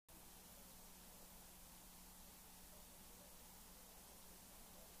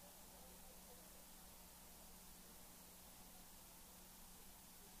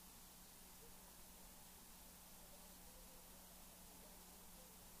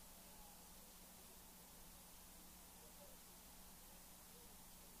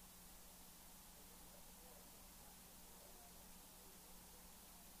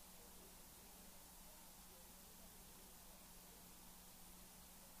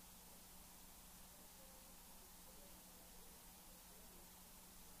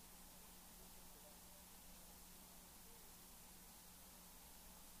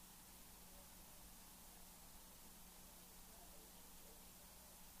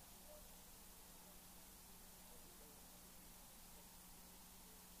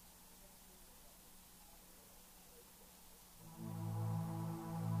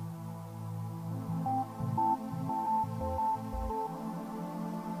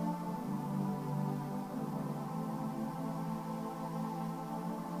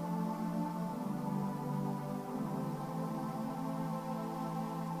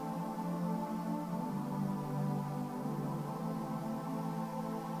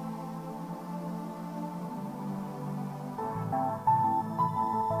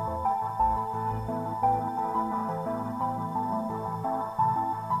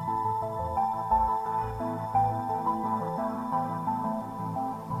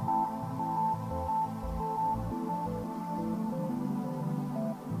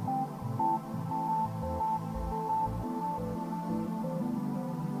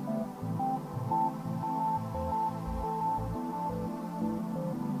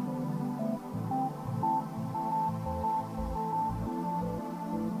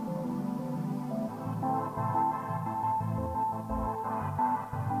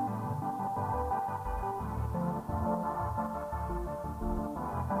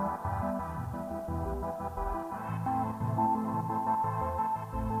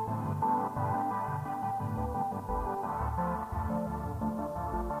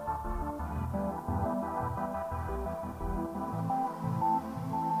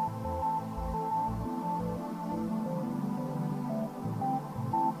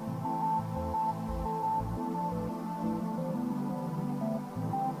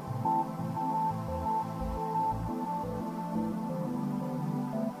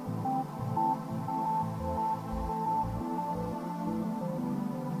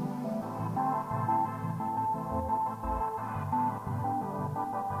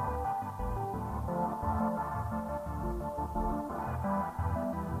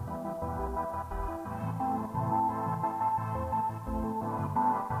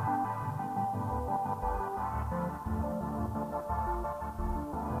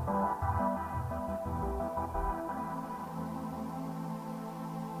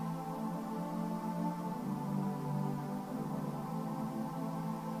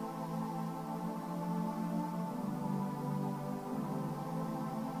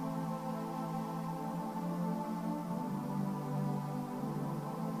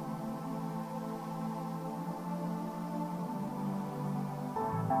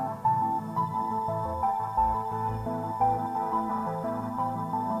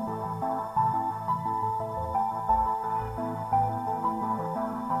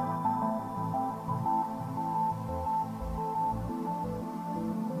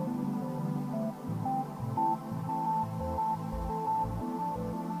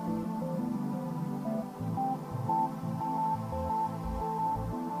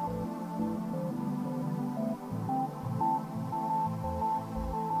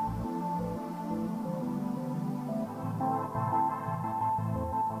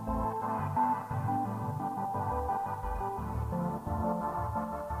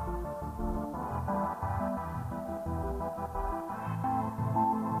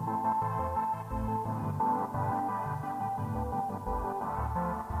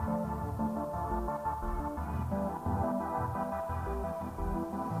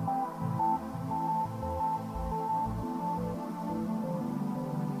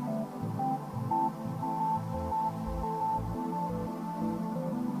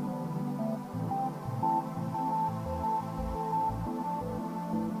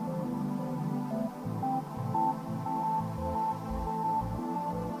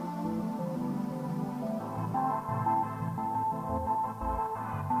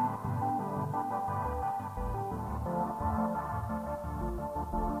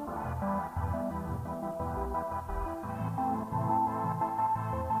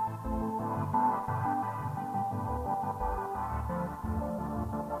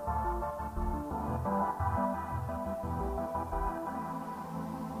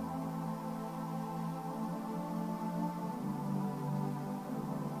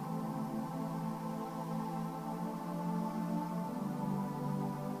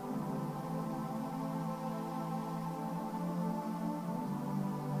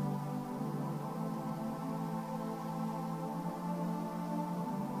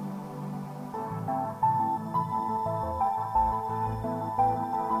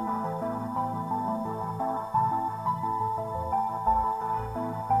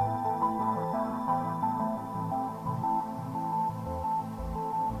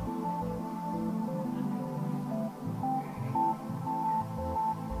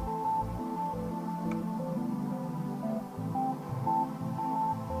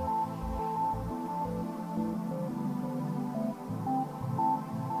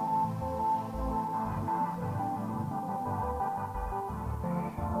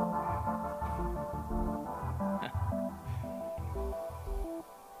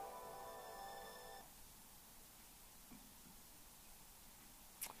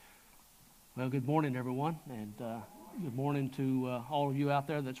Well, good morning, everyone, and good morning to all of you out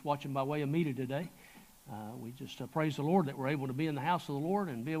there that's watching by way of media today. We just praise the Lord that we're able to be in the house of the Lord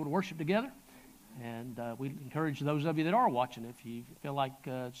and be able to worship together. And we encourage those of you that are watching, if you feel like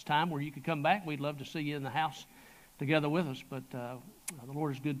it's time where you could come back, we'd love to see you in the house together with us. But the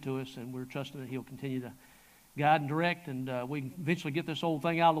Lord is good to us, and we're trusting that He'll continue to guide and direct, and we can eventually get this old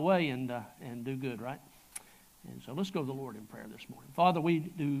thing out of the way and do good, right? And so let's go to the Lord in prayer this morning. Father, we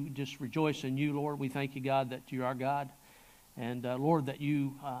do just rejoice in you, Lord. We thank you, God, that you're our God. And, Lord, that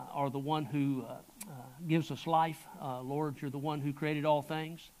you are the one who gives us life. Lord, you're the one who created all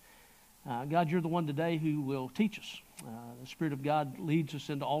things. God, you're the one today who will teach us. The Spirit of God leads us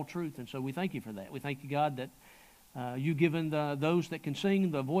into all truth. And so we thank you for that. We thank you, God, that you've given those that can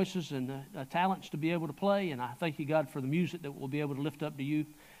sing the voices and the talents to be able to play. And I thank you, God, for the music that we'll be able to lift up to you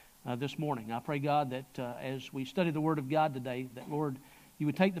this morning. I pray, God, that as we study the Word of God today, that, Lord, you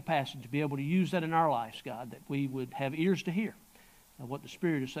would take the passage to be able to use that in our lives, God, that we would have ears to hear what the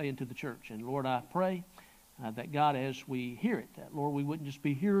Spirit is saying to the church. And, Lord, I pray that, God, as we hear it, that, Lord, we wouldn't just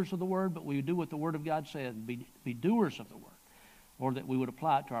be hearers of the Word, but we would do what the Word of God said and be doers of the Word, or that we would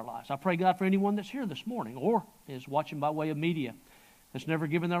apply it to our lives. I pray, God, for anyone that's here this morning or is watching by way of media that's never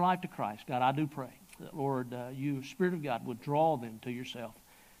given their life to Christ. God, I do pray that, Lord, you, Spirit of God, would draw them to yourself.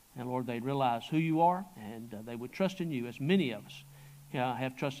 And, Lord, they'd realize who you are, and they would trust in you, as many of us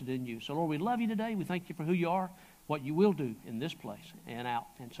have trusted in you. So, Lord, we love you today. We thank you for who you are, what you will do in this place and out.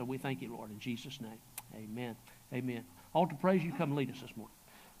 And so we thank you, Lord, in Jesus' name. Amen. Amen. Altar praise, you come lead us this morning.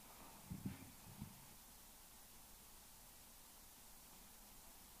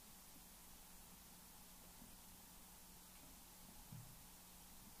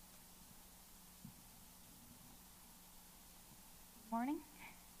 Good morning.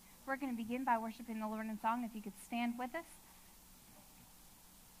 We're going to begin by worshiping the Lord in song. If you could stand with us.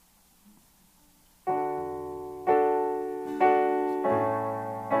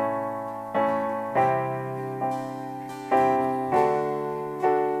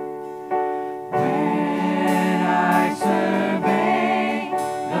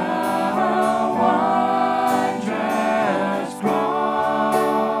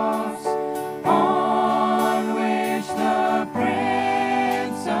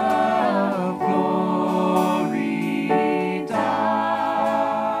 Glory.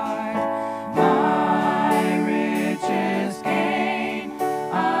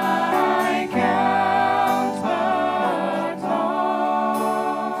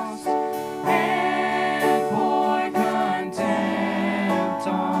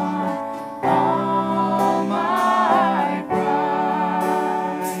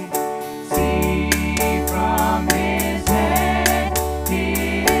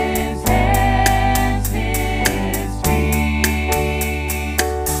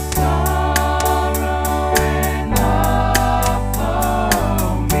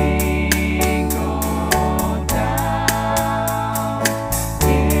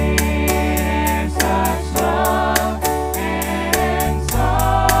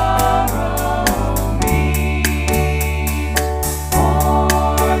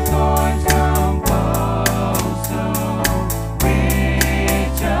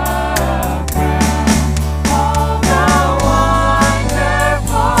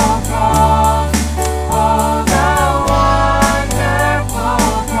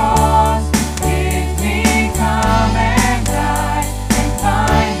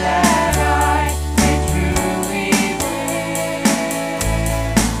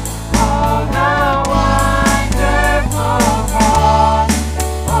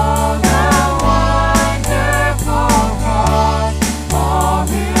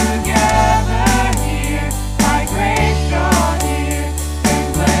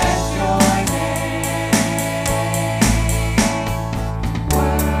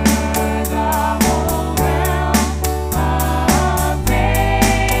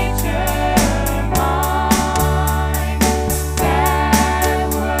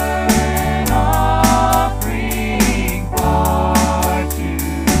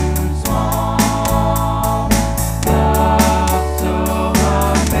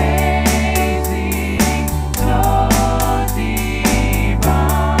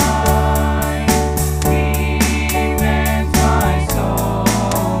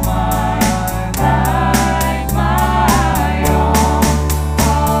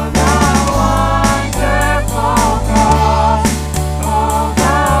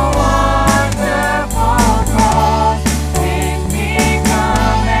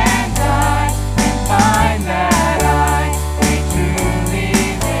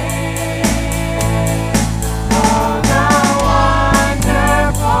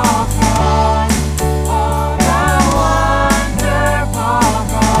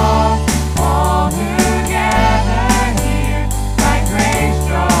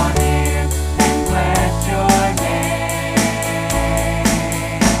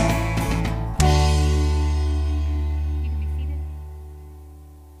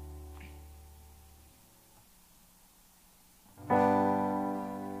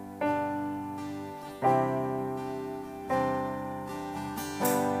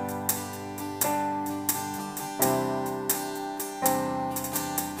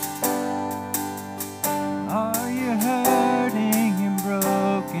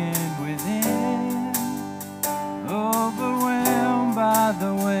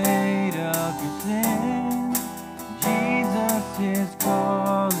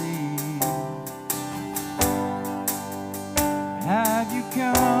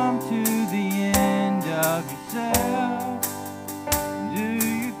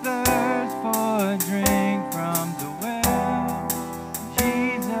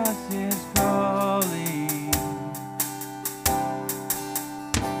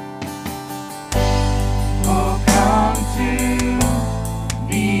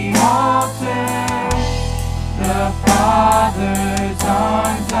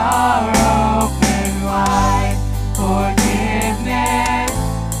 are open wide. Forgiveness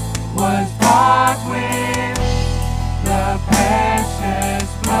was bought with the precious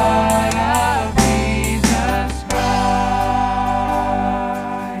blood of Jesus Christ.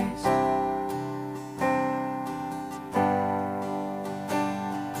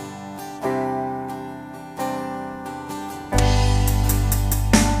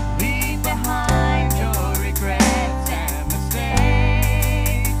 Leave behind your regrets and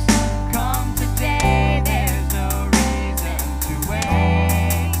mistakes. Come today, there's no reason to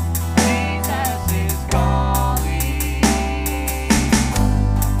wait. Jesus is calling.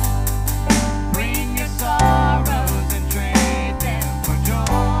 Bring your sorrows and trade them for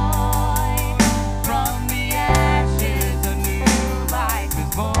joy. From the ashes a new life is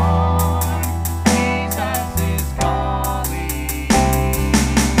born. Jesus is calling.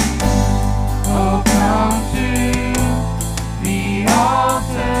 Oh, come to the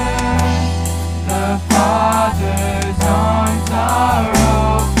altar. The Father's arms are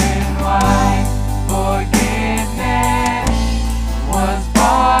open wide. Forgiveness was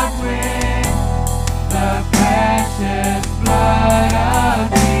bought with the precious blood of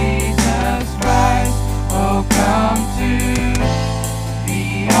Jesus Christ. Oh, come to the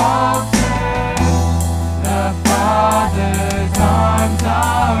altar. The Father's arms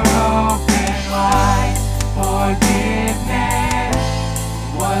are open wide. Forgiveness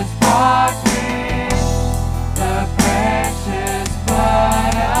was bought with the precious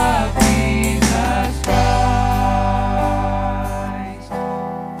blood of Jesus Christ.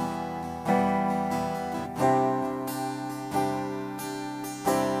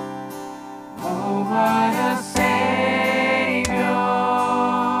 Oh, what a Savior!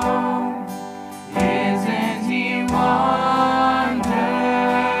 Isn't He wonderful?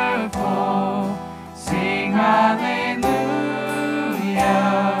 Sing hallelujah!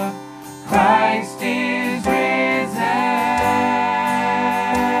 Christ is risen.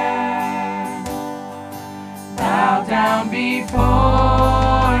 Bow down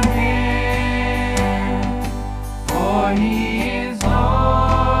before Him, for He is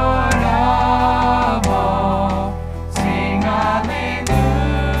Lord of all. Sing hallelujah!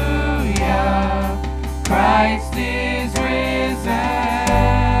 Christ is risen.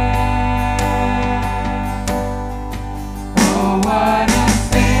 Oh, what a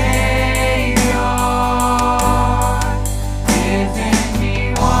Savior! Isn't He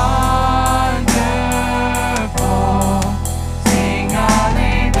wonderful? Sing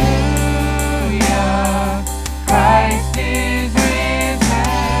hallelujah! Christ is risen.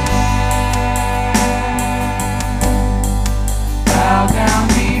 Bow down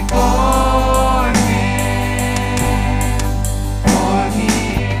before Him, for He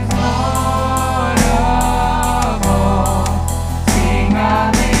is Lord of all. Sing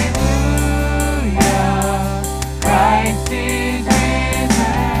hallelujah! Christ is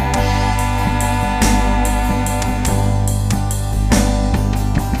risen.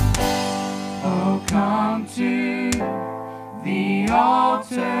 Oh, come to the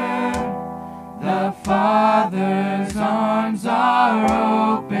altar. The Father's arms are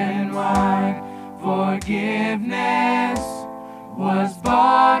open wide. Forgiveness was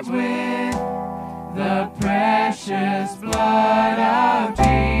bought with the precious blood of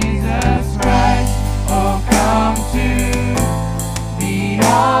Jesus Christ. Oh, come to the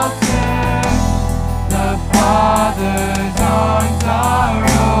altar. The Father's arms are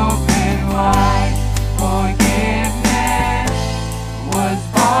open wide. Forgiveness was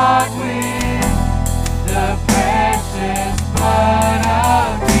bought with the precious blood of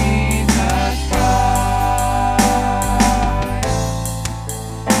Jesus Christ.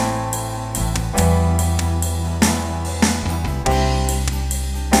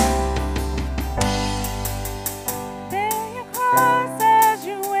 Bear your cross as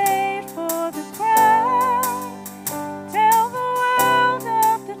you wait for the crown. Tell the world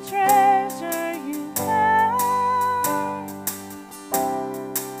of the treasure you found.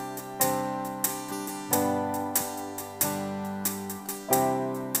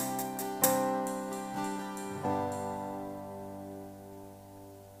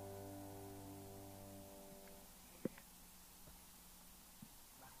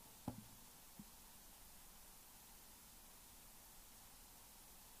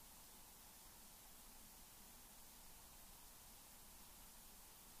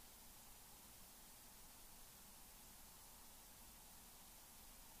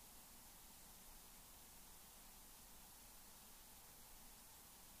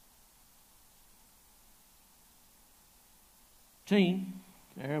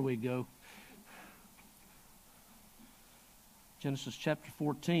 There we go. Genesis chapter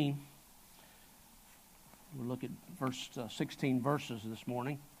 14. We'll look at verse 16 verses this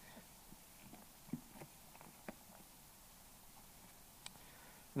morning.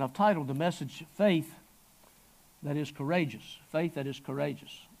 And I've titled the message, Faith That Is Courageous. Faith That Is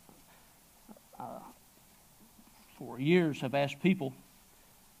Courageous. For years have asked people,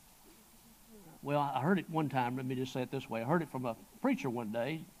 well, I heard it one time, let me just say it this way. I heard it from a preacher one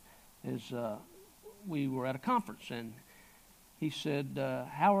day as we were at a conference, and he said,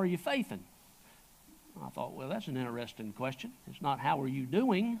 how are you faithing? I thought, well, that's an interesting question. It's not how are you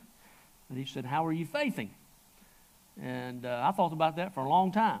doing, but he said, how are you faithing? And I thought about that for a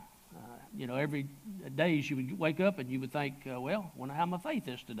long time. Every days you would wake up and you would think, well, wonder how my faith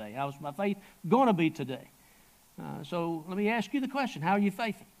is today. How's my faith going to be today? So let me ask you the question, how are you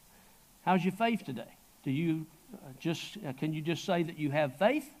faithing? How's your faith today? Do you can you just say that you have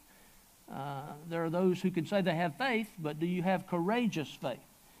faith? There are those who can say they have faith, but do you have courageous faith?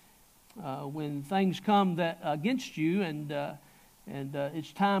 When things come against you and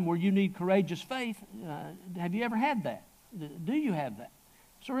it's time where you need courageous faith, have you ever had that? Do you have that?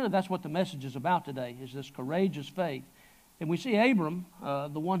 So really that's what the message is about today, is this courageous faith. And we see Abram,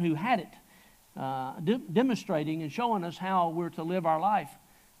 the one who had it, demonstrating and showing us how we're to live our life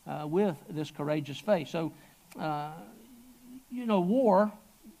with this courageous faith. So, war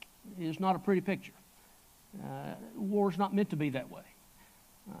is not a pretty picture. War is not meant to be that way.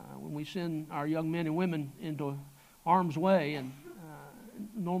 When we send our young men and women into harm's way, and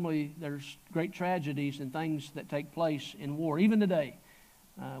normally there's great tragedies and things that take place in war. Even today,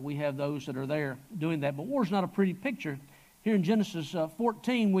 we have those that are there doing that. But war is not a pretty picture. Here in Genesis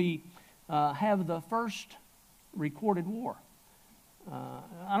 14, we have the first recorded war.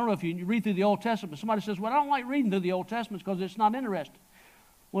 I don't know if you read through the Old Testament. Somebody says, well, I don't like reading through the Old Testament because it's not interesting.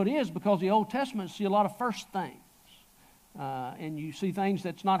 Well, it is, because the Old Testament see a lot of first things. And you see things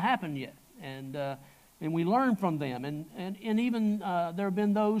that's not happened yet. And we learn from them. And even there have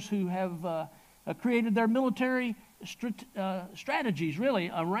been those who have created their military strategies,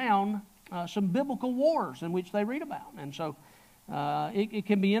 really, around some biblical wars in which they read about. And so it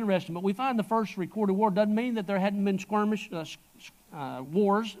can be interesting. But we find the first recorded war doesn't mean that there hadn't been skirmish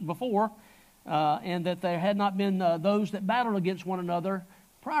wars before, and that there had not been those that battled against one another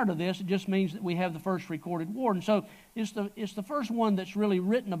prior to this. It just means that we have the first recorded war. And so it's the first one that's really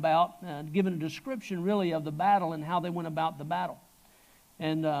written about, given a description really of the battle and how they went about the battle.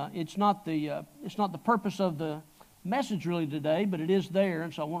 And it's not the purpose of the message really today, but it is there,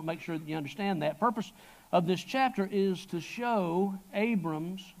 and so I want to make sure that you understand that. Purpose of this chapter is to show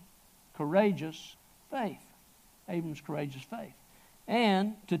Abram's courageous faith. Abram's courageous faith.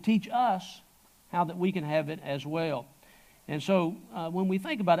 And to teach us how that we can have it as well. And so when we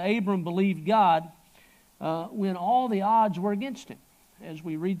think about it, Abram believed God when all the odds were against him, as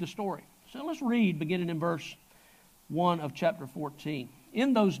we read the story. So let's read, beginning in verse 1 of chapter 14.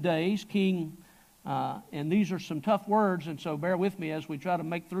 In those days, King, and these are some tough words, and so bear with me as we try to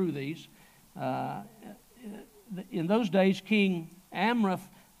make through these. In those days, King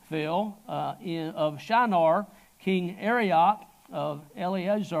Amraphel of Shinar, King Arioch of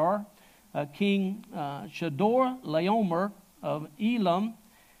Eleazar, King Chedorlaomer of Elam,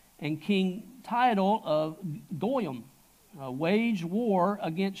 and King Tidal of Goyim waged war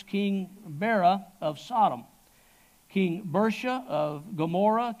against King Bera of Sodom, King Bersha of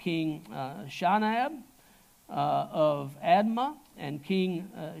Gomorrah, King Shinab of Admah, and King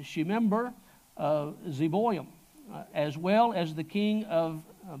Shemember of Zeboim, as well as the king of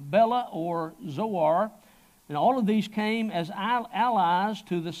Bela or Zoar. And all of these came as allies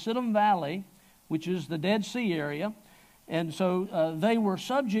to the Siddim Valley, which is the Dead Sea area. And so they were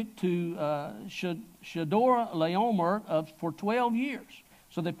subject to Chedorlaomer for 12 years.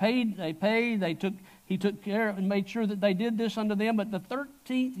 So he took care and made sure that they did this unto them. But the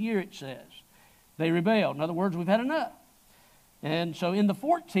 13th year, it says, they rebelled. In other words, we've had enough. And so in the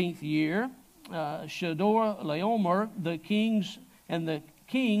 14th year, Chedorlaomer, the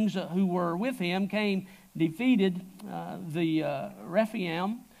kings who were with him defeated the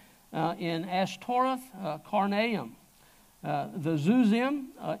Rephaim in Ashtaroth Karnaim, the Zuzim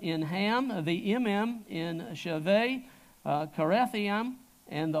in Ham, the Emim in Shaveh, Karathaim,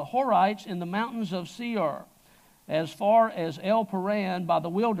 and the Horites in the mountains of Seir, as far as El Paran by the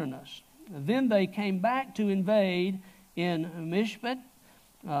wilderness. Then they came back to invade in Mishpat,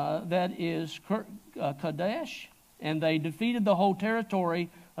 that is Kadesh, and they defeated the whole territory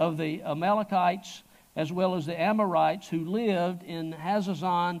of the Amalekites, as well as the Amorites who lived in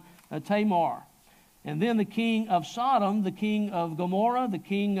Hazazon Tamar. And then the king of Sodom, the king of Gomorrah, the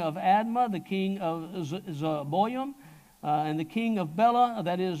king of Admah, the king of Zeboim, and the king of Bela,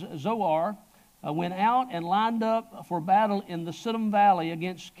 that is Zoar, went out and lined up for battle in the Siddim Valley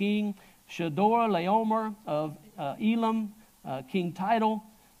against King Shedor-laomer of Elam, King Tidal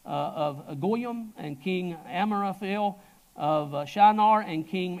of Goyim, and King Amraphel of Shinar, and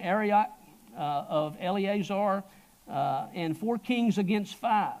King Arioch of Eleazar, and 4 kings against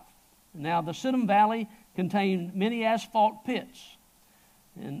 5. Now the Siddim Valley contained many asphalt pits,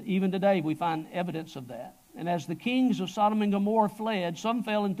 and even today we find evidence of that. And as the kings of Sodom and Gomorrah fled, some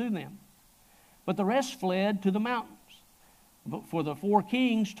fell into them, but the rest fled to the mountains. But for the 4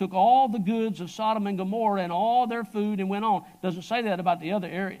 kings took all the goods of Sodom and Gomorrah and all their food and went on. Doesn't say that about the other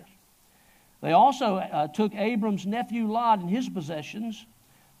areas. They also took Abram's nephew Lot and his possessions,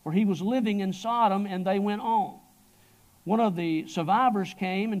 for he was living in Sodom, and they went on. One of the survivors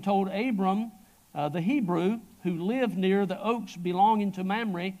came and told Abram, the Hebrew, who lived near the oaks belonging to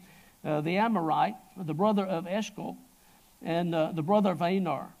Mamre, the Amorite, the brother of Eshcol, and the brother of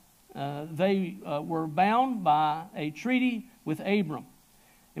Anar. They were bound by a treaty with Abram.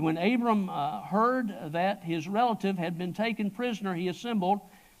 And when Abram heard that his relative had been taken prisoner, he assembled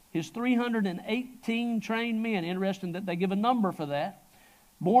his 318 trained men. Interesting that they give a number for that,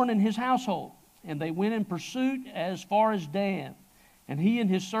 born in his household. And they went in pursuit as far as Dan. And he and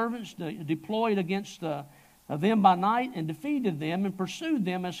his servants deployed against them by night and defeated them and pursued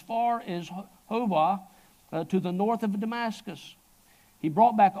them as far as Hobah to the north of Damascus. He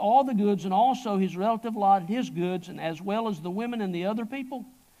brought back all the goods, and also his relative Lot and his goods, and as well as the women and the other people.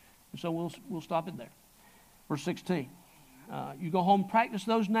 And so we'll stop it there. Verse 16. You go home, practice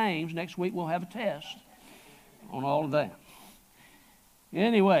those names. Next week we'll have a test on all of that.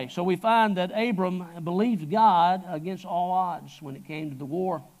 Anyway, so we find that Abram believed God against all odds when it came to the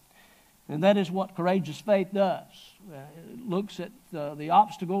war. And that is what courageous faith does. It looks at the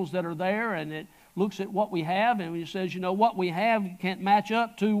obstacles that are there, and it looks at what we have, and it says, what we have can't match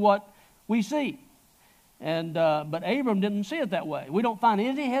up to what we see. And but Abram didn't see it that way. We don't find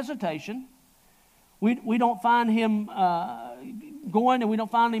any hesitation. We don't find him going, and we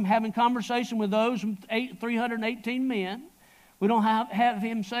don't find him having conversation with those 318 men. We don't have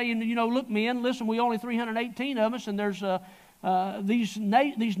him saying, look, men, listen, we only 318 of us, and there's these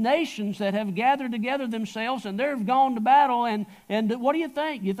nations that have gathered together themselves, and they've gone to battle, and what do you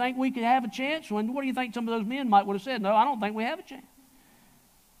think? You think we could have a chance? What do you think some of those men would have said? No, I don't think we have a chance.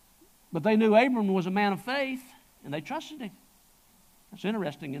 But they knew Abram was a man of faith, and they trusted him. That's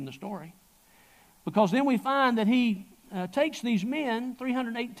interesting in the story. Because then we find that he takes these men,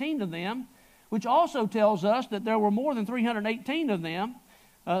 318 of them, which also tells us that there were more than 318 of them.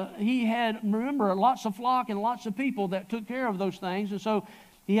 He had, remember, lots of flock and lots of people that took care of those things. And so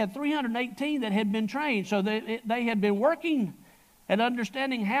he had 318 that had been trained. So they had been working at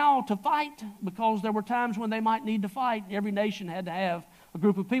understanding how to fight, because there were times when they might need to fight. Every nation had to have a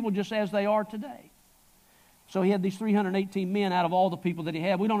group of people just as they are today. So he had these 318 men out of all the people that he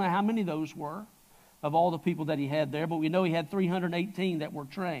had. We don't know how many those were of all the people that he had there, but we know he had 318 that were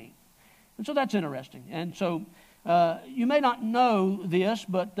trained. And so that's interesting. And so you may not know this,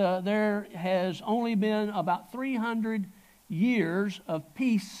 but there has only been about 300 years of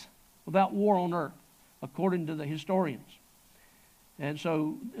peace without war on earth, according to the historians. And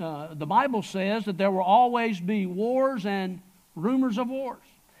so the Bible says that there will always be wars and rumors of wars.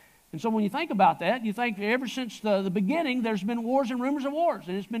 And so when you think about that, you think ever since the beginning, there's been wars and rumors of wars.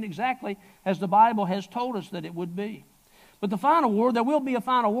 And it's been exactly as the Bible has told us that it would be. But the final war, there will be a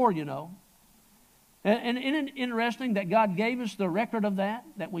final war, And isn't it interesting that God gave us the record of that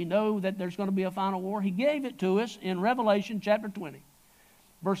we know that there's going to be a final war? He gave it to us in Revelation chapter 20,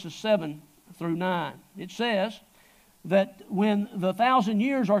 verses 7 through 9. It says that when the 1,000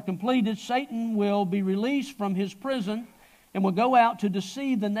 years are completed, Satan will be released from his prison and will go out to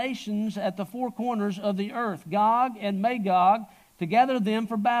deceive the nations at the 4 corners of the earth, Gog and Magog, to gather them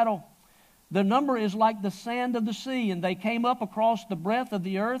for battle. The number is like the sand of the sea, and they came up across the breadth of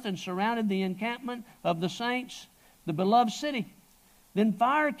the earth and surrounded the encampment of the saints, the beloved city. Then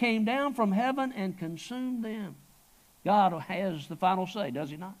fire came down from heaven and consumed them. God has the final say, does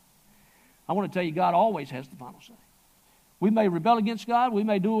he not? I want to tell you, God always has the final say. We may rebel against God, we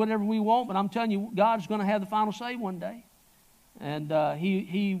may do whatever we want, but I'm telling you, God's going to have the final say one day. And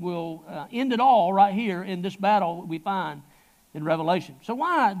he will end it all right here in this battle we find in Revelation. So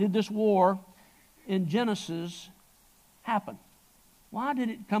why did this war in Genesis happen? Why did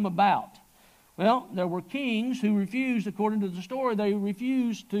it come about? Well, there were kings who refused, according to the story, they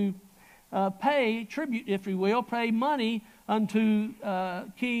refused to pay tribute, if you will, pay money unto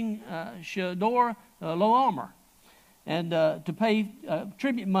King Shedor-laomer, and to pay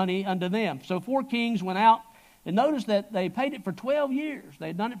tribute money unto them. So 4 kings went out And notice that they paid it for 12 years. They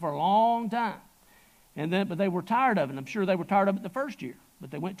had done it for a long time. But they were tired of it. I'm sure they were tired of it the first year.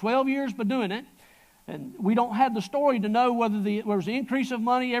 But they went 12 years by doing it. And we don't have the story to know whether there was an increase of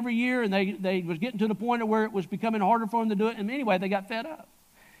money every year and they was getting to the point of where it was becoming harder for them to do it. And anyway, they got fed up.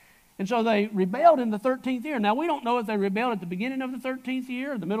 And so they rebelled in the 13th year. Now, we don't know if they rebelled at the beginning of the 13th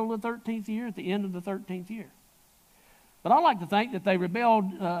year, or the middle of the 13th year, at the end of the 13th year. But I like to think that they rebelled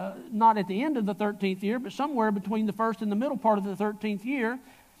not at the end of the 13th year, but somewhere between the first and the middle part of the 13th year.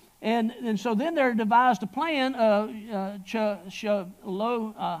 And so then they devised a plan,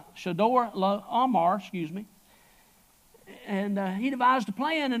 Chedorlaomer, and he devised a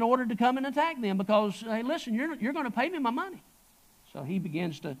plan in order to come and attack them because, hey, listen, you're going to pay me my money. So he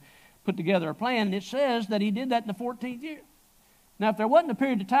begins to put together a plan, and it says that he did that in the 14th year. Now, if there wasn't a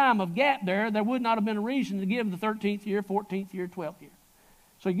period of time of gap there would not have been a reason to give the 13th year, 14th year, 12th year.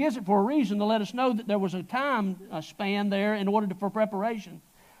 So he gives it for a reason to let us know that there was a time span there in order for preparation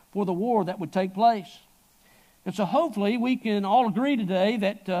for the war that would take place. And so hopefully we can all agree today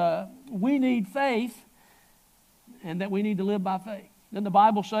that we need faith and that we need to live by faith. Doesn't the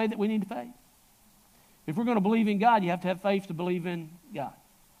Bible say that we need faith? If we're going to believe in God, you have to have faith to believe in God.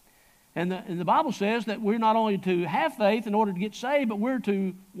 And the Bible says that we're not only to have faith in order to get saved, but we're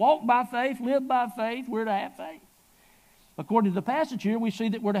to walk by faith, live by faith, we're to have faith. According to the passage here, we see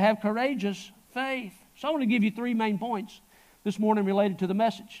that we're to have courageous faith. So I want to give you 3 main points this morning related to the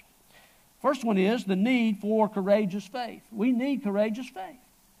message. First one is the need for courageous faith. We need courageous faith.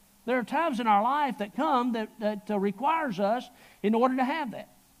 There are times in our life that come that requires us in order to have that.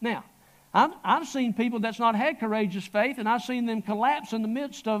 Now, I've seen people that's not had courageous faith, and I've seen them collapse in the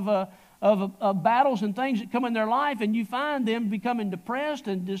midst of battles and things that come in their life, and you find them becoming depressed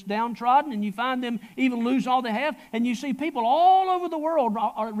and just downtrodden, and you find them even lose all they have. And you see people all over the world,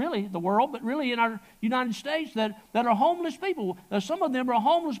 or really the world, but really in our United States, that are homeless people. Some of them are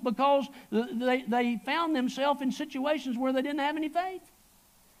homeless because they found themselves in situations where they didn't have any faith.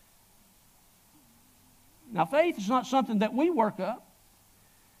 Now, faith is not something that we work up.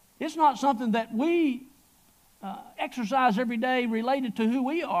 It's not something that we exercise every day related to who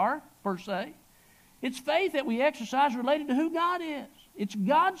we are, per se. It's faith that we exercise related to who God is. It's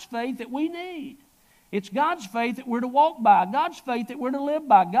God's faith that we need. It's God's faith that we're to walk by, God's faith that we're to live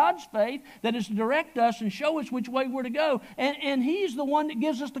by, God's faith that is to direct us and show us which way we're to go. And He's the one that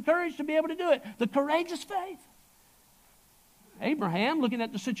gives us the courage to be able to do it, the courageous faith. Abraham, looking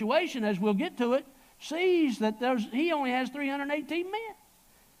at the situation as we'll get to it, sees that he only has 318 men.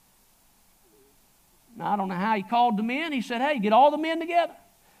 Now, I don't know how he called the men. He said, hey, get all the men together.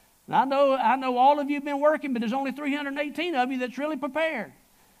 And I know all of you have been working, but there's only 318 of you that's really prepared.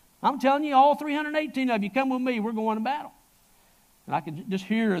 I'm telling you, all 318 of you, come with me. We're going to battle. And I could just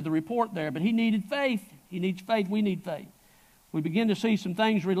hear the report there. But he needed faith. He needs faith. We need faith. We begin to see some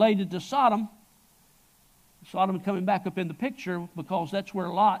things related to Sodom. Sodom coming back up in the picture because that's where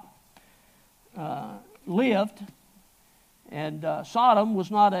Lot lived. And Sodom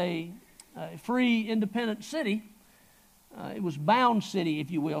was not a free, independent city. It was bound city,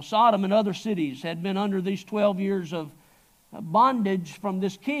 if you will. Sodom and other cities had been under these 12 years of bondage from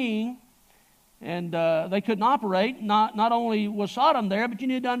this king, and they couldn't operate. Not only was Sodom there, but you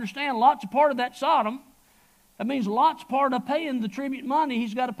need to understand Lot's a part of that Sodom. That means Lot's part of paying the tribute money.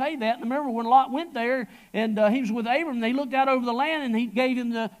 He's got to pay that. And remember when Lot went there and he was with Abram, they looked out over the land and he gave him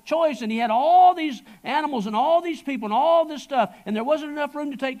the choice, and he had all these animals and all these people and all this stuff, and there wasn't enough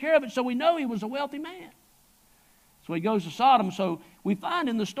room to take care of it, so we know he was a wealthy man. So he goes to Sodom. So we find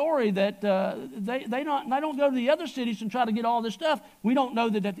in the story that they don't go to the other cities and try to get all this stuff. We don't know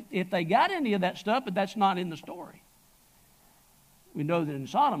that if they got any of that stuff, but that's not in the story. We know that in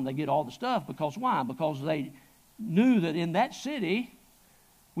Sodom they get all the stuff because why? Because they knew that in that city,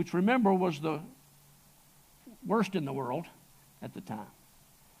 which remember was the worst in the world at the time,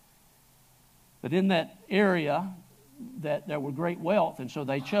 but in that area that there were great wealth, and so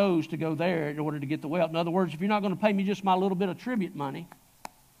they chose to go there in order to get the wealth. In other words, if you're not going to pay me just my little bit of tribute money,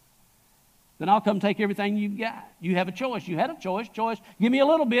 then I'll come take everything you've got. You have a choice. You had a choice. Give me a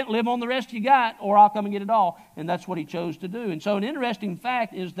little bit, live on the rest you got, or I'll come and get it all. And that's what he chose to do. And so an interesting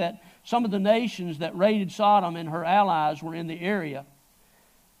fact is that some of the nations that raided Sodom and her allies were in the area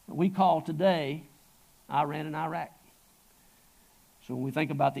that we call today Iran and Iraq. So when we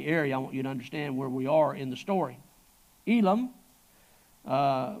think about the area, I want you to understand where we are in the story. Elam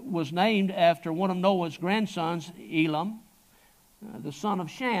was named after one of Noah's grandsons, Elam, the son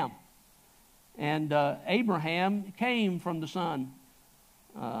of Shem. And Abraham came from the son,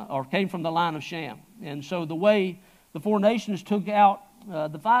 or came from the line of Shem. And so the way the four nations took out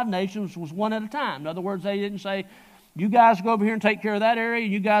the 5 nations was one at a time. In other words, they didn't say, you guys go over here and take care of that area,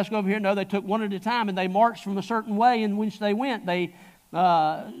 you guys go over here. No, they took one at a time, and they marched from a certain way in which they went. They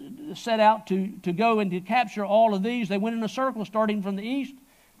set out to go and to capture all of these. They went in a circle starting from the east,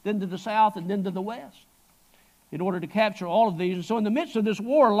 then to the south, and then to the west in order to capture all of these. And so in the midst of this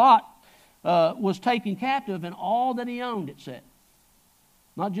war, Lot was taken captive, and all that he owned, it said.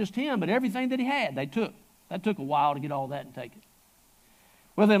 Not just him, but everything that he had, they took. That took a while to get all that and take it.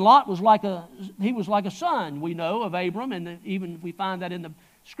 Well, then Lot was like a son, we know, of Abram, and even we find that in the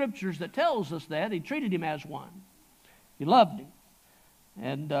scriptures that tells us that. He treated him as one. He loved him.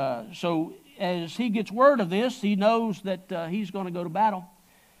 And so as he gets word of this, he knows that he's going to go to battle.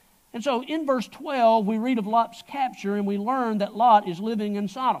 And so in verse 12, we read of Lot's capture, and we learn that Lot is living in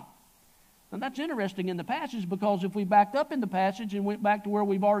Sodom. Now that's interesting in the passage, because if we backed up in the passage and went back to where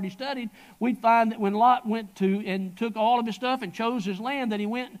we've already studied, we'd find that when Lot went to and took all of his stuff and chose his land, that he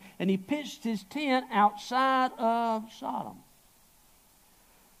went and he pitched his tent outside of Sodom.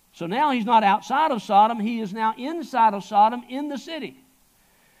 So now he's not outside of Sodom, he is now inside of Sodom in the city.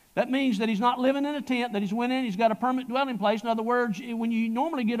 That means that he's not living in a tent, that he's went in, he's got a permanent dwelling place. In other words, when you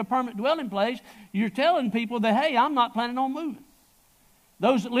normally get a permanent dwelling place, you're telling people that, hey, I'm not planning on moving.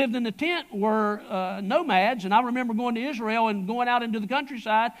 Those that lived in the tent were nomads, and I remember going to Israel and going out into the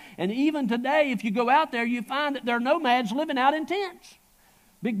countryside, and even today, if you go out there, you find that there are nomads living out in tents.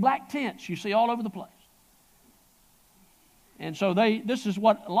 Big black tents you see all over the place. And so this is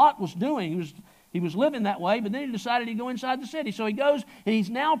what Lot was doing. He was living that way, but then he decided he'd go inside the city. So he goes, and he's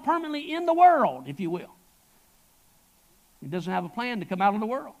now permanently in the world, if you will. He doesn't have a plan to come out of the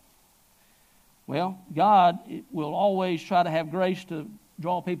world. Well, God will always try to have grace to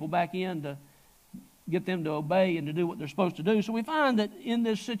draw people back in, to get them to obey and to do what they're supposed to do. So we find that in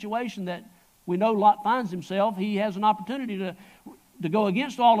this situation that we know Lot finds himself, he has an opportunity to go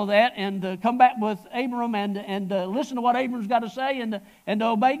against all of that and to come back with Abram and listen to what Abram's got to say and to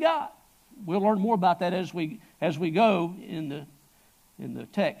obey God. We'll learn more about that as we go in the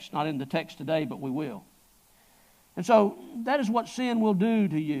text. Not in the text today, but we will. And so that is what sin will do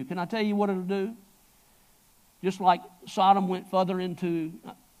to you. Can I tell you what it'll do? Just like Sodom went further into,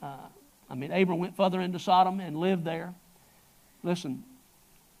 Abram went further into Sodom and lived there. Listen,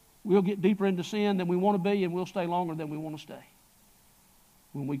 we'll get deeper into sin than we want to be, and we'll stay longer than we want to stay.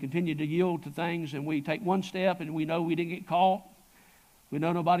 When we continue to yield to things and we take one step and we know we didn't get caught, we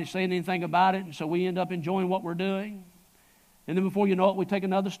know nobody's saying anything about it, and so we end up enjoying what we're doing. And then before you know it, we take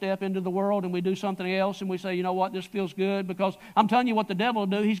another step into the world and we do something else and we say, you know what, this feels good. Because I'm telling you what the devil will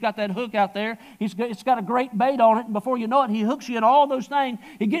do. He's got that hook out there. It's got a great bait on it. And before you know it, he hooks you in all those things.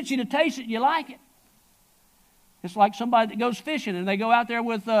 He gets you to taste it and you like it. It's like somebody that goes fishing and they go out there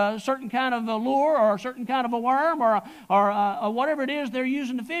with a certain kind of a lure or a certain kind of a worm or whatever it is they're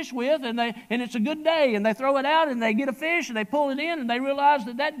using to fish with, and it's a good day, and they throw it out and they get a fish and they pull it in and they realize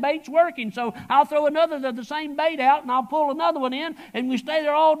that bait's working. So I'll throw another of the same bait out and I'll pull another one in, and we stay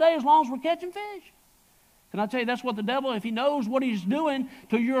there all day as long as we're catching fish. Can I tell you, that's what the devil, if he knows what he's doing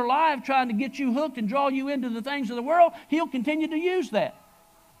to your life, trying to get you hooked and draw you into the things of the world, he'll continue to use that.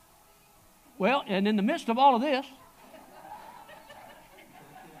 Well, and in the midst of all of this,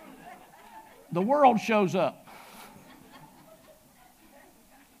 the world shows up.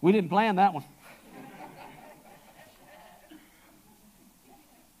 We didn't plan that one.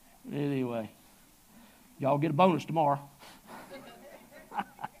 Anyway, y'all get a bonus tomorrow.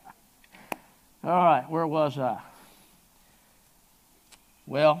 All right, where was I?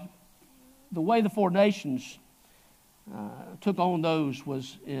 Well, the way the 4 nations took on those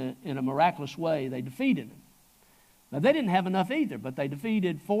was in a miraculous way. They defeated them. Now, they didn't have enough either, but they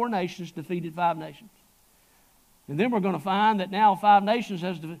defeated 4 nations, defeated 5 nations. And then we're going to find that now 4 nations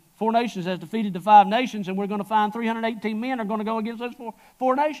has defeated the 5 nations, and we're going to find 318 men are going to go against those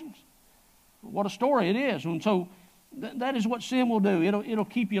 4 nations. What a story it is. And so that is what sin will do. It'll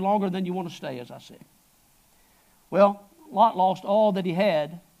keep you longer than you want to stay, as I said. Well, Lot lost all that he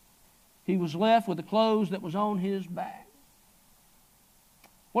had. He was left with the clothes that was on his back.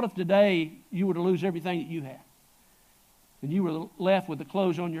 What if today you were to lose everything that you had, and you were left with the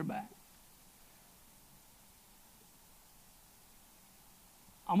clothes on your back?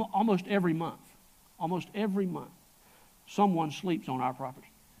 Almost every month, someone sleeps on our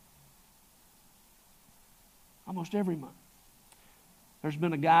property. Almost every month. There's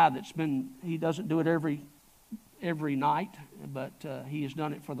been a guy he doesn't do it every night, but he has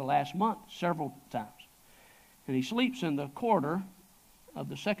done it for the last month several times. And he sleeps in the corridor of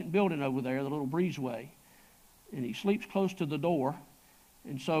the second building over there, the little breezeway. And he sleeps close to the door,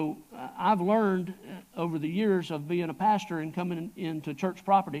 And so I've learned over the years of being a pastor and coming into church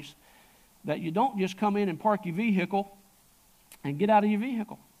properties that you don't just come in and park your vehicle and get out of your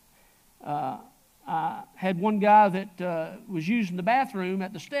vehicle. I had one guy that was using the bathroom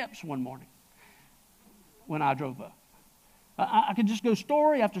at the steps one morning when I drove up. I could just go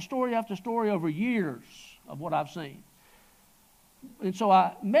story after story after story over years of what I've seen. And so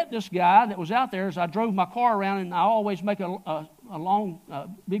I met this guy that was out there as I drove my car around, and I always make a long,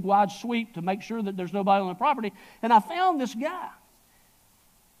 big, wide sweep to make sure that there's nobody on the property. And I found this guy.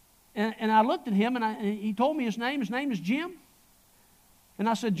 And I looked at him, and he told me his name. His name is Jim. And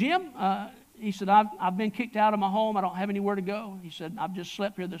I said, Jim, he said, I've been kicked out of my home. I don't have anywhere to go. He said, I've just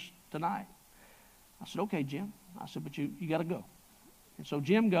slept here tonight. I said, okay, Jim. I said, but you got to go. And so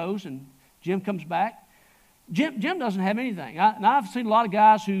Jim goes, and Jim comes back. Jim doesn't have anything. Now I've seen a lot of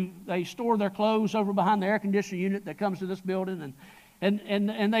guys who they store their clothes over behind the air conditioning unit that comes to this building,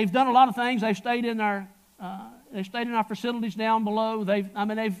 and they've done a lot of things. They've stayed in our facilities down below. They've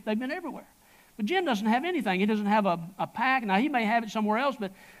been everywhere. But Jim doesn't have anything. He doesn't have a pack. Now he may have it somewhere else,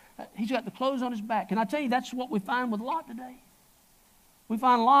 but he's got the clothes on his back. Can I tell you, that's what we find with Lot today. We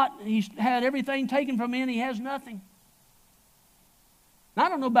find Lot, he's had everything taken from him, and he has nothing. Now, I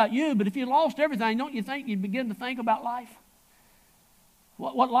don't know about you, but if you lost everything, don't you think you'd begin to think about life?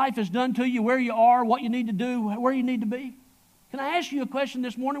 What life has done to you, where you are, what you need to do, where you need to be? Can I ask you a question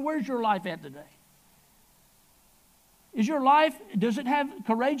this morning? Where's your life at today? Is your life, does it have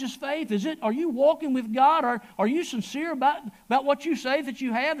courageous faith? Are you walking with God? Are you sincere about what you say that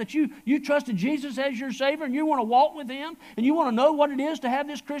you have, that you trusted Jesus as your Savior and you want to walk with Him and you want to know what it is to have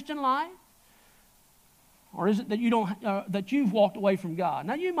this Christian life? Or is it that that you've walked away from God?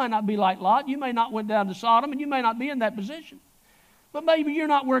 Now, you might not be like Lot. You may not went down to Sodom, and you may not be in that position. But maybe you're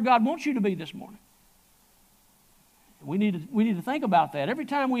not where God wants you to be this morning. We need to think about that. Every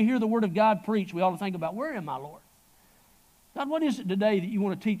time we hear the Word of God preached, we ought to think about, where am I, Lord? God, what is it today that you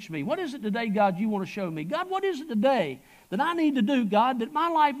want to teach me? What is it today, God, you want to show me? God, what is it today that I need to do, God, that my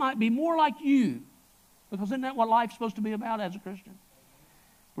life might be more like you? Because isn't that what life's supposed to be about as a Christian?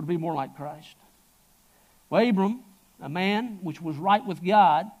 Or to be more like Christ. Well, Abram, a man which was right with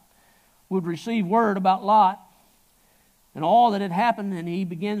God, would receive word about Lot and all that had happened, and he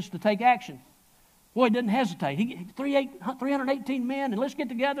begins to take action. Boy, he doesn't hesitate. 318 men, and let's get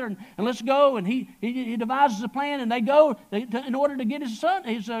together and let's go. And he devises a plan, and they go in order to get his son,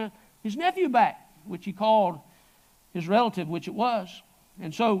 his nephew back, which he called his relative, which it was.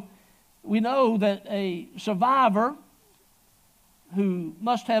 And so we know that a survivor who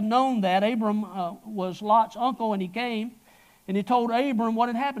must have known that Abram was Lot's uncle, and he came and he told Abram what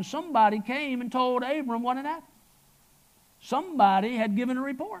had happened. Somebody came and told Abram what had happened. Somebody had given a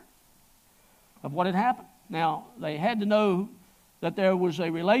report of what had happened. Now, they had to know that there was a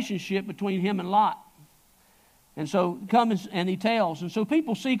relationship between him and Lot. And so comes and he tells. And so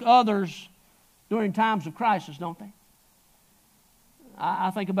people seek others during times of crisis, don't they?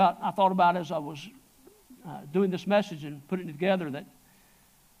 I thought about as I was doing this message and putting it together that,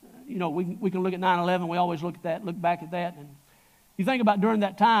 we can look at 9/11. We always look back at that. And you think about during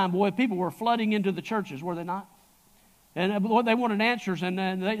that time, boy, people were flooding into the churches, were they not? And they wanted answers, and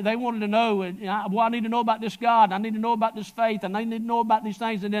they wanted to know, I need to know about this God, I need to know about this faith, and I need to know about these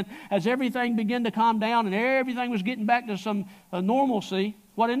things. And then as everything began to calm down and everything was getting back to some normalcy,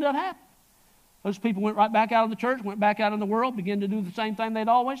 what ended up happening? Those people went right back out of the church, went back out in the world, began to do the same thing they'd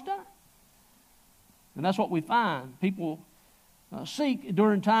always done. And that's what we find. People seek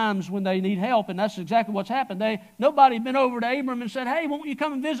during times when they need help, and that's exactly what's happened. Nobody had been over to Abram and said, hey, won't you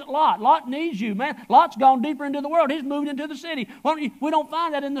come and visit Lot? Lot needs you, man. Lot's gone deeper into the world. He's moved into the city. We don't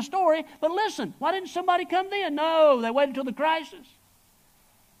find that in the story, but listen, why didn't somebody come then? No, they waited until the crisis.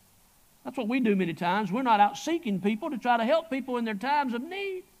 That's what we do many times. We're not out seeking people to try to help people in their times of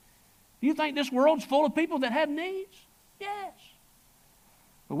need. Do you think this world's full of people that have needs? Yes.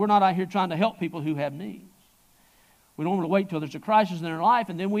 But we're not out here trying to help people who have needs. We normally wait till there's a crisis in their life,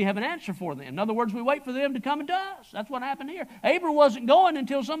 and then we have an answer for them. In other words, we wait for them to come to us. That's what happened here. Abram wasn't going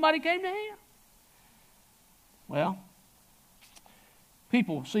until somebody came to him. Well,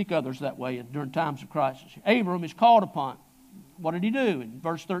 people seek others that way during times of crisis. Abram is called upon. What did he do? In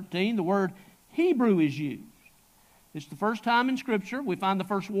verse 13, the word Hebrew is used. It's the first time in Scripture. We find the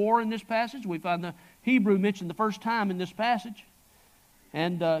first war in this passage. We find the Hebrew mentioned the first time in this passage.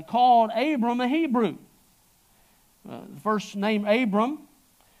 And called Abram a Hebrew. The first name Abram,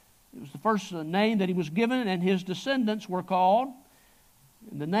 it was the first name that he was given, and his descendants were called.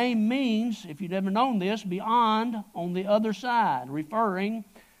 And the name means, if you'd ever known this, beyond, on the other side, referring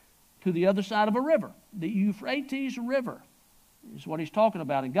to the other side of a river, the Euphrates River. is what he's talking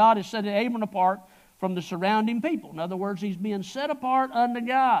about. And God has set Abram apart from the surrounding people. In other words, he's being set apart unto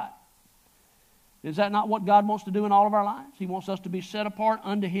God. Is that not what God wants to do in all of our lives? He wants us to be set apart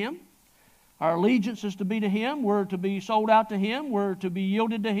unto Him. Our allegiance is to be to Him. We're to be sold out to Him. We're to be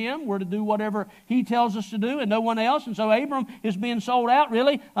yielded to Him. We're to do whatever He tells us to do and no one else. And so Abram is being sold out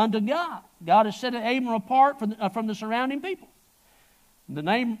really unto God. God has set Abram apart from the surrounding people. The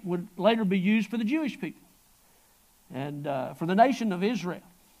name would later be used for the Jewish people and for the nation of Israel.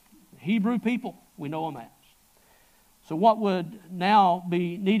 Hebrew people, we know them as. So what would now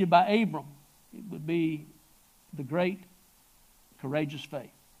be needed by Abram? It would be the great, courageous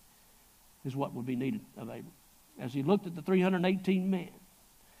faith is what would be needed of Abram. As he looked at the 318 men,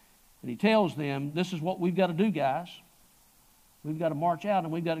 and he tells them, this is what we've got to do, guys. We've got to march out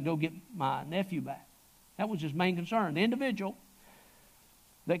and we've got to go get my nephew back. That was his main concern. The individual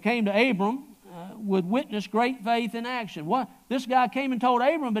that came to Abram would witness great faith in action. This guy came and told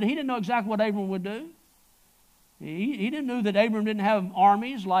Abram, but he didn't know exactly what Abram would do. He didn't know that Abram didn't have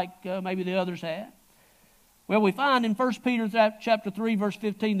armies like maybe the others had. Well, we find in 1 Peter chapter 3, verse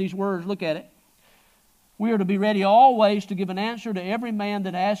 15, these words. Look at it. We are to be ready always to give an answer to every man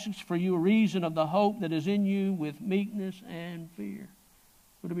that asks for you a reason of the hope that is in you with meekness and fear.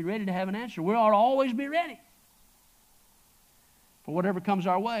 We're to be ready to have an answer. We ought to always be ready for whatever comes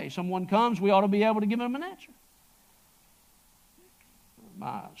our way. Someone comes, we ought to be able to give them an answer.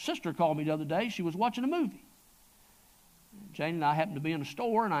 My sister called me the other day. She was watching a movie. Jane and I happened to be in a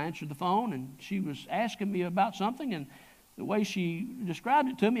store, and I answered the phone, and she was asking me about something, and the way she described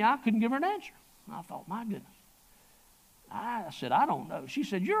it to me, I couldn't give her an answer. I thought, my goodness. I said, I don't know. She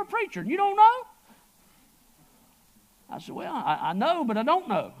said, you're a preacher, and you don't know? I said, well, I know, but I don't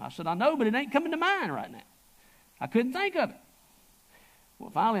know. I said, I know, but it ain't coming to mind right now. I couldn't think of it.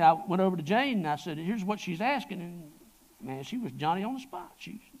 Well, finally, I went over to Jane, and I said, here's what she's asking, and man, she was Johnny on the spot.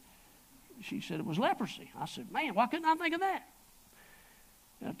 She said it was leprosy. I said, man, why couldn't I think of that?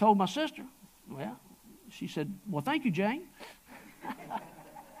 And I told my sister. Well, she said, well, thank you, Jane.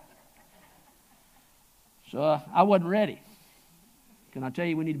 So I wasn't ready. Can I tell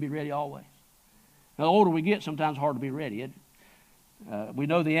you, we need to be ready always. Now, the older we get, sometimes it's hard to be ready. We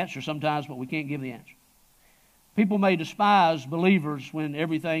know the answer sometimes, but we can't give the answer. People may despise believers when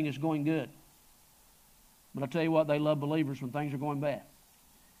everything is going good. But I tell you what, they love believers when things are going bad.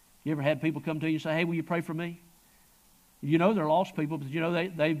 You ever had people come to you and say, hey, will you pray for me? You know they're lost people, but you know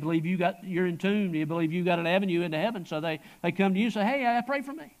they believe you're in tune. They believe you got an avenue into heaven, so they come to you and say, hey, pray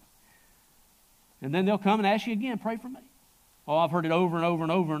for me. And then they'll come and ask you again, pray for me. Oh, I've heard it over and over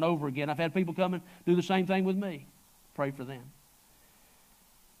and over and over again. I've had people come and do the same thing with me. Pray for them.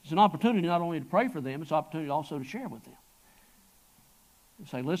 It's an opportunity not only to pray for them, it's an opportunity also to share with them. And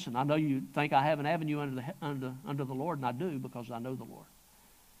say, listen, I know you think I have an avenue under the Lord, and I do because I know the Lord.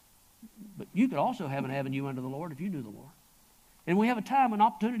 But you could also have an avenue under the Lord if you knew the Lord. And we have a time and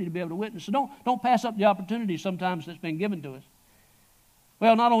opportunity to be able to witness. So don't pass up the opportunity sometimes that's been given to us.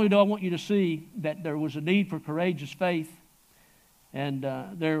 Well, not only do I want you to see that there was a need for courageous faith, and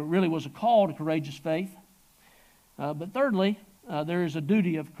there really was a call to courageous faith, but thirdly, there is a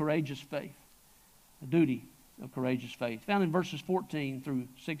duty of courageous faith. A duty of courageous faith. Found in verses 14 through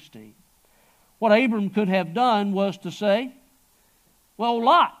 16. What Abram could have done was to say, well,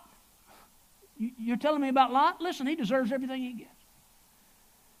 Lot, you're telling me about Lot? Listen, he deserves everything he gets.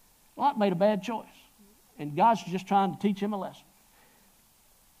 Lot made a bad choice, and God's just trying to teach him a lesson.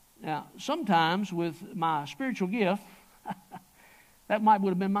 Now, sometimes with my spiritual gift, that would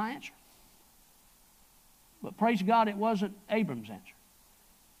have been my answer. But praise God, it wasn't Abram's answer.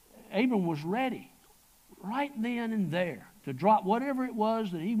 Abram was ready right then and there to drop whatever it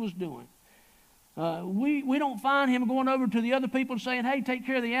was that he was doing. We don't find him going over to the other people and saying, hey, take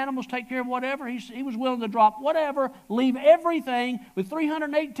care of the animals, take care of whatever. He was willing to drop whatever, leave everything with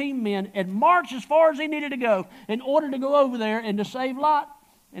 318 men and march as far as he needed to go in order to go over there and to save Lot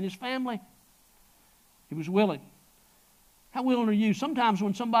and his family. He was willing. How willing are you? Sometimes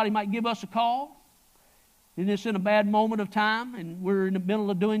when somebody might give us a call, and it's in a bad moment of time, and we're in the middle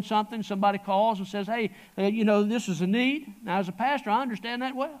of doing something, somebody calls and says, hey, this is a need. Now, as a pastor, I understand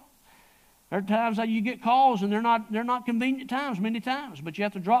that well. There are times that you get calls, and they're not convenient times many times, but you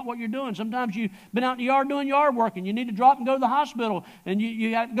have to drop what you're doing. Sometimes you've been out in the yard doing yard work, and you need to drop and go to the hospital, and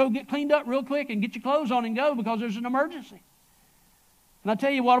you have to go get cleaned up real quick and get your clothes on and go because there's an emergency. And I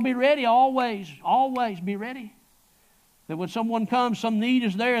tell you what, to be ready, always be ready. That when someone comes, some need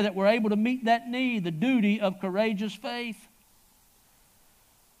is there, that we're able to meet that need, the duty of courageous faith.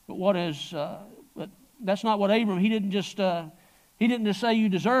 But but that's not what Abram, he didn't just say you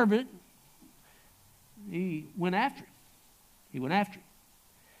deserve it. He went after it. He went after him.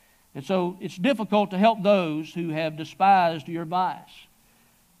 And so it's difficult to help those who have despised your advice.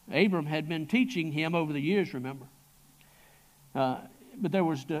 Abram had been teaching him over the years, remember. But there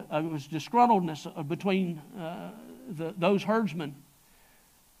was disgruntledness between those herdsmen.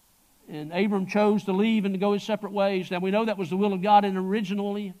 And Abram chose to leave and to go his separate ways. Now we know that was the will of God and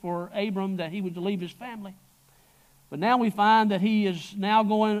originally for Abram that he was to leave his family. But now we find that he is now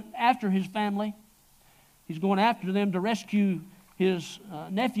going after his family. He's going after them to rescue his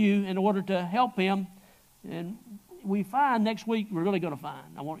nephew in order to help him. And we find next week, we're really going to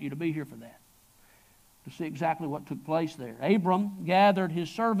find. I want you to be here for that, to see exactly what took place there. Abram gathered his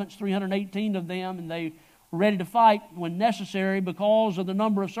servants, 318 of them, and they were ready to fight when necessary because of the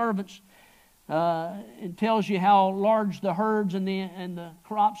number of servants. It tells you how large the herds and the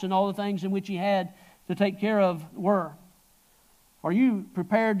crops and all the things in which he had to take care of were. Are you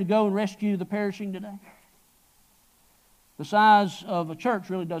prepared to go and rescue the perishing today? The size of a church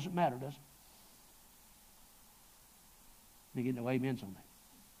really doesn't matter, does it? You get no amens on that.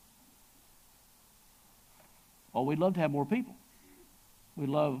 Oh, we'd love to have more people. We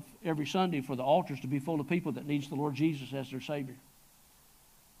love every Sunday for the altars to be full of people that needs the Lord Jesus as their Savior.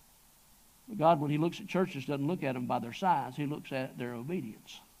 But God, when He looks at churches, doesn't look at them by their size. He looks at their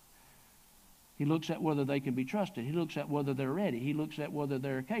obedience. He looks at whether they can be trusted. He looks at whether they're ready. He looks at whether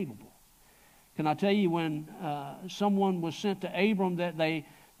they're capable. Can I tell you, when someone was sent to Abram, that they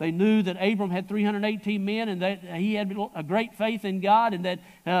knew that Abram had 318 men and that he had a great faith in God and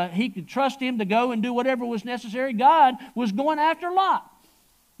that he could trust him to go and do whatever was necessary, God was going after Lot.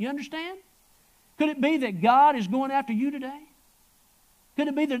 You understand? Could it be that God is going after you today? Could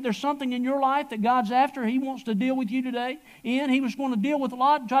it be that there's something in your life that God's after? He wants to deal with you today. And He was going to deal with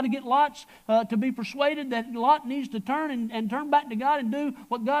Lot and try to get Lot to be persuaded that Lot needs to turn and turn back to God and do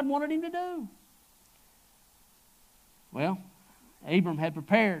what God wanted him to do. Well, Abram had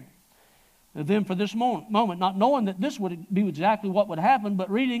prepared them for this moment, not knowing that this would be exactly what would happen, but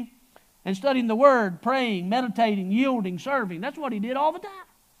reading and studying the Word, praying, meditating, yielding, serving. That's what he did all the time.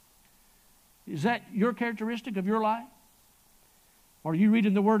 Is that your characteristic of your life? Are you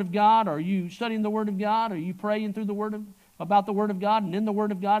reading the Word of God? Are you studying the Word of God? Are you praying through about the Word of God and in the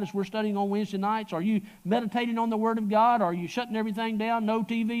Word of God as we're studying on Wednesday nights? Are you meditating on the Word of God? Are you shutting everything down? No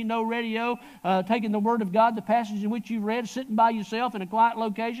TV, no radio, taking the Word of God, the passage in which you've read, sitting by yourself in a quiet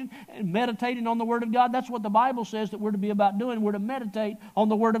location and meditating on the Word of God? That's what the Bible says that we're to be about doing. We're to meditate on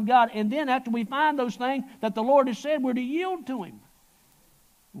the Word of God. And then after we find those things that the Lord has said, we're to yield to Him.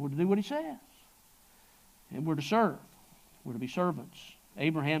 We're to do what He says. And we're to serve. We're to be servants.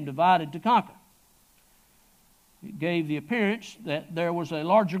 Abraham divided to conquer. It gave the appearance that there was a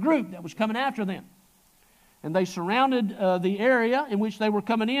larger group that was coming after them. And they surrounded the area in which they were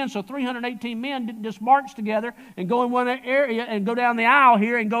coming in. So 318 men didn't just march together and go in one area and go down the aisle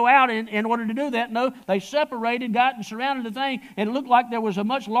here and go out in order to do that. No, they separated, got and surrounded the thing, and it looked like there was a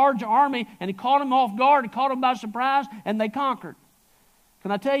much larger army, and it caught them off guard, it caught them by surprise, and they conquered. Can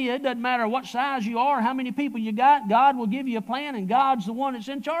I tell you, it doesn't matter what size you are, how many people you got, God will give you a plan, and God's the one that's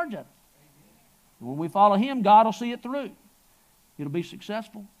in charge of it. And when we follow Him, God will see it through. It'll be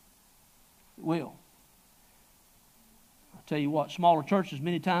successful. It will. I'll tell you what, smaller churches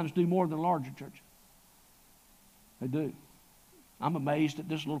many times do more than larger churches. They do. I'm amazed at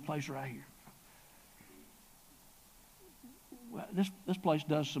this little place right here. Well, this place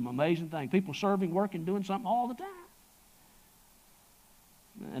does some amazing things. People serving, working, doing something all the time.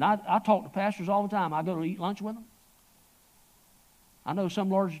 And I talk to pastors all the time. I go to eat lunch with them. I know some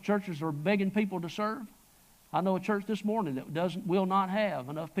larger churches are begging people to serve. I know a church this morning that will not have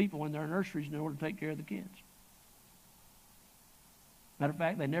enough people in their nurseries in order to take care of the kids. Matter of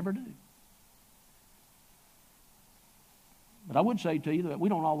fact, they never do. But I would say to you that we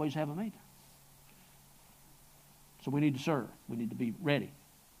don't always have them either. So we need to serve. We need to be ready.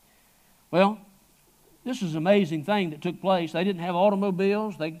 Well, this is an amazing thing that took place. They didn't have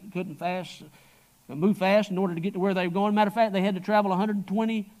automobiles. They couldn't move fast in order to get to where they were going. Matter of fact, they had to travel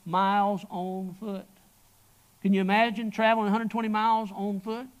 120 miles on foot. Can you imagine traveling 120 miles on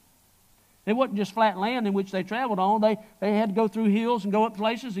foot? It wasn't just flat land in which they traveled on. They had to go through hills and go up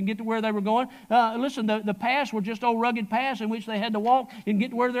places and get to where they were going. Listen, the paths were just old rugged paths in which they had to walk and get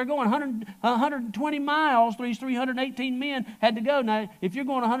to where they're going. 120 miles, these 318 men had to go. Now, if you're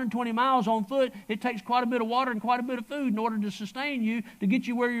going 120 miles on foot, it takes quite a bit of water and quite a bit of food in order to sustain you, to get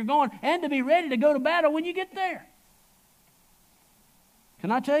you where you're going, and to be ready to go to battle when you get there.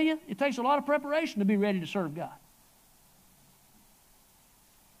 Can I tell you, it takes a lot of preparation to be ready to serve God.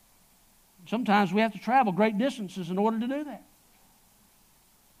 Sometimes we have to travel great distances in order to do that.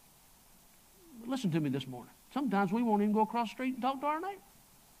 But listen to me this morning. Sometimes we won't even go across the street and talk to our neighbor.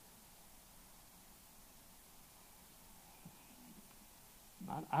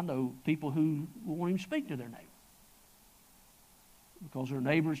 I know people who won't even speak to their neighbor because their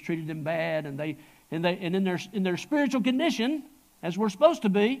neighbors treated them bad, and in their spiritual condition, as we're supposed to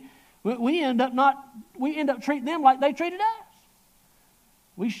be, we end up treating them like they treated us.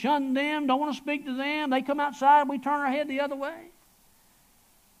 We shun them, don't want to speak to them. They come outside, we turn our head the other way.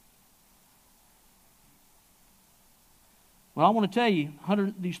 Well, I want to tell you,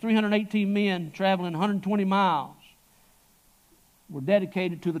 these 318 men traveling 120 miles were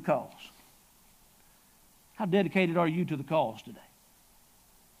dedicated to the cause. How dedicated are you to the cause today?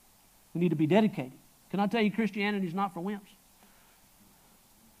 We need to be dedicated. Can I tell you, Christianity is not for wimps?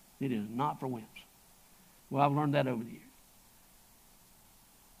 It is not for wimps. Well, I've learned that over the years.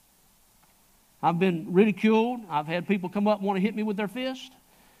 I've been ridiculed. I've had people come up and want to hit me with their fist.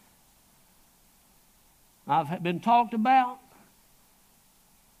 I've been talked about.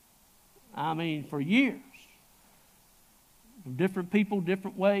 I mean, for years. Different people,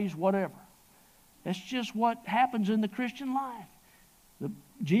 different ways, whatever. That's just what happens in the Christian life.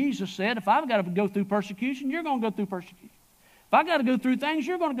 Jesus said, if I've got to go through persecution, you're going to go through persecution. If I've got to go through things,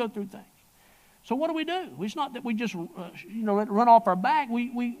 you're going to go through things. So what do? It's not that we just let it run off our back.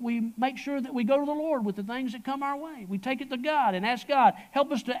 We make sure that we go to the Lord with the things that come our way. We take it to God and ask God,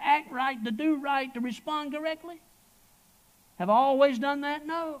 help us to act right, to do right, to respond correctly. Have I always done that?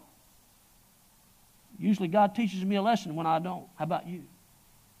 No. Usually God teaches me a lesson when I don't. How about you?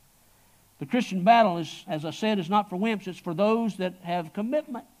 The Christian battle is, as I said, is not for wimps. It's for those that have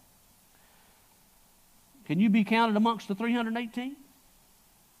commitment. Can you be counted amongst the 318?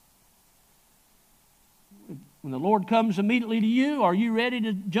 When the Lord comes immediately to you, are you ready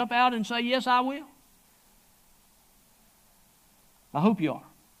to jump out and say, yes, I will? I hope you are.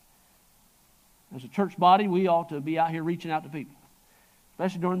 As a church body, we ought to be out here reaching out to people.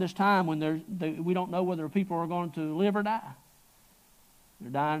 Especially during this time when we don't know whether people are going to live or die.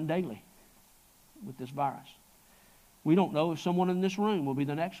 They're dying daily with this virus. We don't know if someone in this room will be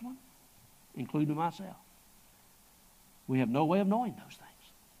the next one, including myself. We have no way of knowing those things.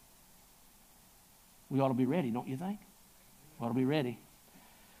 We ought to be ready, don't you think? We ought to be ready.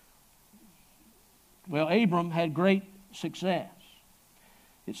 Well, Abram had great success.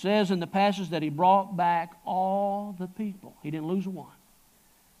 It says in the passage that he brought back all the people. He didn't lose one.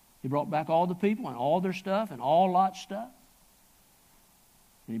 He brought back all the people and all their stuff and all Lot's stuff.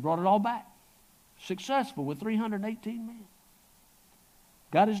 And he brought it all back. Successful with 318 men.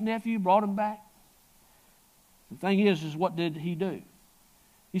 Got his nephew, brought him back. The thing is what did he do?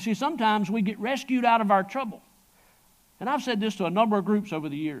 You see, sometimes we get rescued out of our trouble. And I've said this to a number of groups over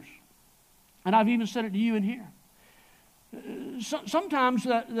the years. And I've even said it to you in here. Sometimes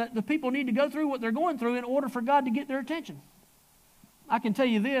the people need to go through what they're going through in order for God to get their attention. I can tell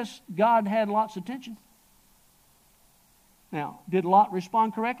you this, God had Lot's attention. Now, did Lot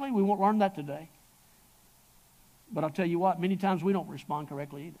respond correctly? We won't learn that today. But I'll tell you what, many times we don't respond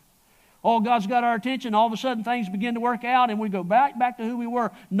correctly either. Oh, God's got our attention. All of a sudden things begin to work out and we go back to who we were,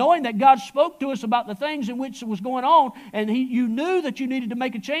 knowing that God spoke to us about the things in which was going on, and you knew that you needed to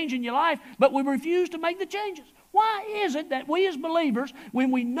make a change in your life, but we refused to make the changes. Why is it that we as believers,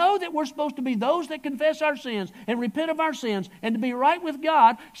 when we know that we're supposed to be those that confess our sins and repent of our sins and to be right with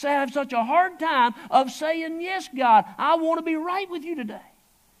God, have such a hard time of saying, yes, God, I want to be right with you today?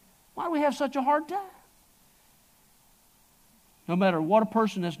 Why do we have such a hard time? No matter what a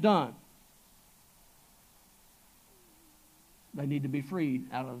person has done, they need to be freed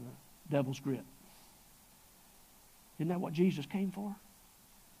out of the devil's grip. Isn't that what Jesus came for?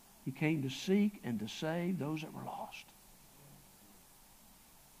 He came to seek and to save those that were lost.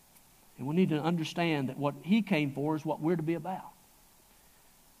 And we need to understand that what He came for is what we're to be about.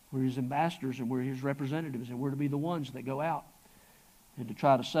 We're His ambassadors and we're His representatives, and we're to be the ones that go out and to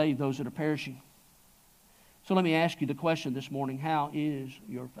try to save those that are perishing. So let me ask you the question this morning: how is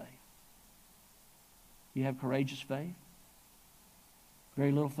your faith? You have courageous faith?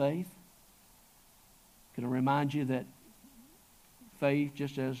 Very little faith? Can I remind you that faith,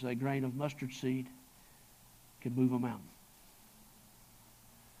 just as a grain of mustard seed, can move a mountain?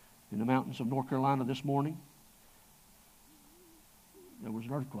 In the mountains of North Carolina this morning, there was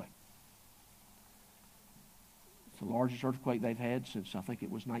an earthquake. It's the largest earthquake they've had since, I think it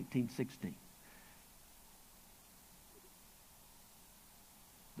was 1916.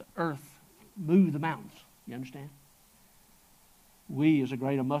 The earth moved the mountains. You understand? We, as a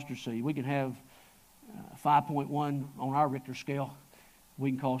grain of mustard seed, we can have 5.1 on our Richter scale.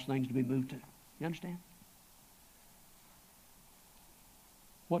 We can cause things to be moved to. You understand?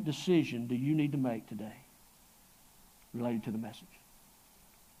 What decision do you need to make today? related to the message?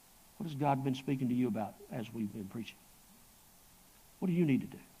 What has God been speaking to you about as we've been preaching? What do you need to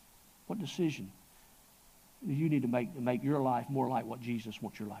do? What decision do you need to make your life more like what Jesus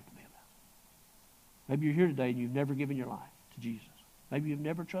wants your life to be about? Maybe you're here today and you've never given your life to Jesus. Maybe you've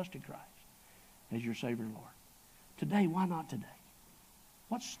never trusted Christ as your Savior and Lord. Today, why not today?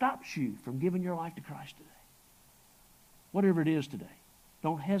 What stops you from giving your life to Christ today? Whatever it is today,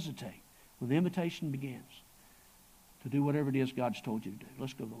 don't hesitate when the invitation begins to do whatever it is God's told you to do.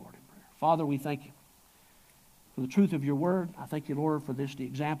 Let's go to the Lord in prayer. Father, we thank you for the truth of your word. I thank you, Lord, for the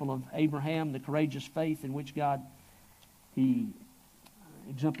example of Abraham, the courageous faith in which God, he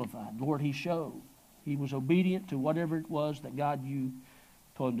exemplified. Lord, he showed. He was obedient to whatever it was that God, you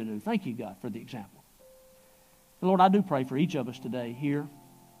told him to do. Thank you, God, for the example. And Lord, I do pray for each of us today here.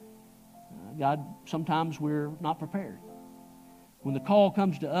 God, sometimes we're not prepared. When the call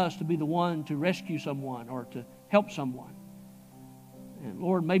comes to us to be the one to rescue someone or to help someone. And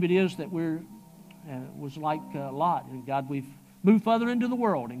Lord, maybe it is that was like Lot. And God, we've moved further into the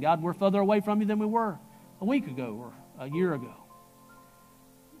world. And God, we're further away from you than we were a week ago or a year ago.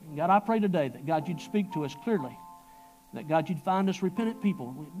 And God, I pray today that God, you'd speak to us clearly. That God, you'd find us repentant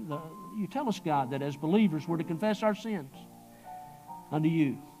people. You tell us, God, that as believers we're to confess our sins unto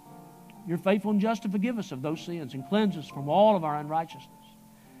you. You're faithful and just to forgive us of those sins and cleanse us from all of our unrighteousness.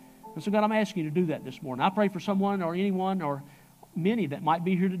 And so, God, I'm asking you to do that this morning. I pray for someone or anyone or many that might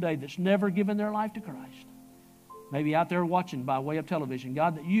be here today that's never given their life to Christ. Maybe out there watching by way of television.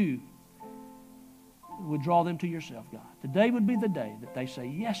 God, that you would draw them to yourself, God. Today would be the day that they say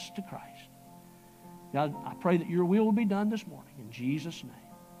yes to Christ. God, I pray that your will be done this morning. In Jesus'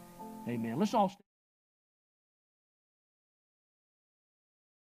 name, amen. Let's all stand.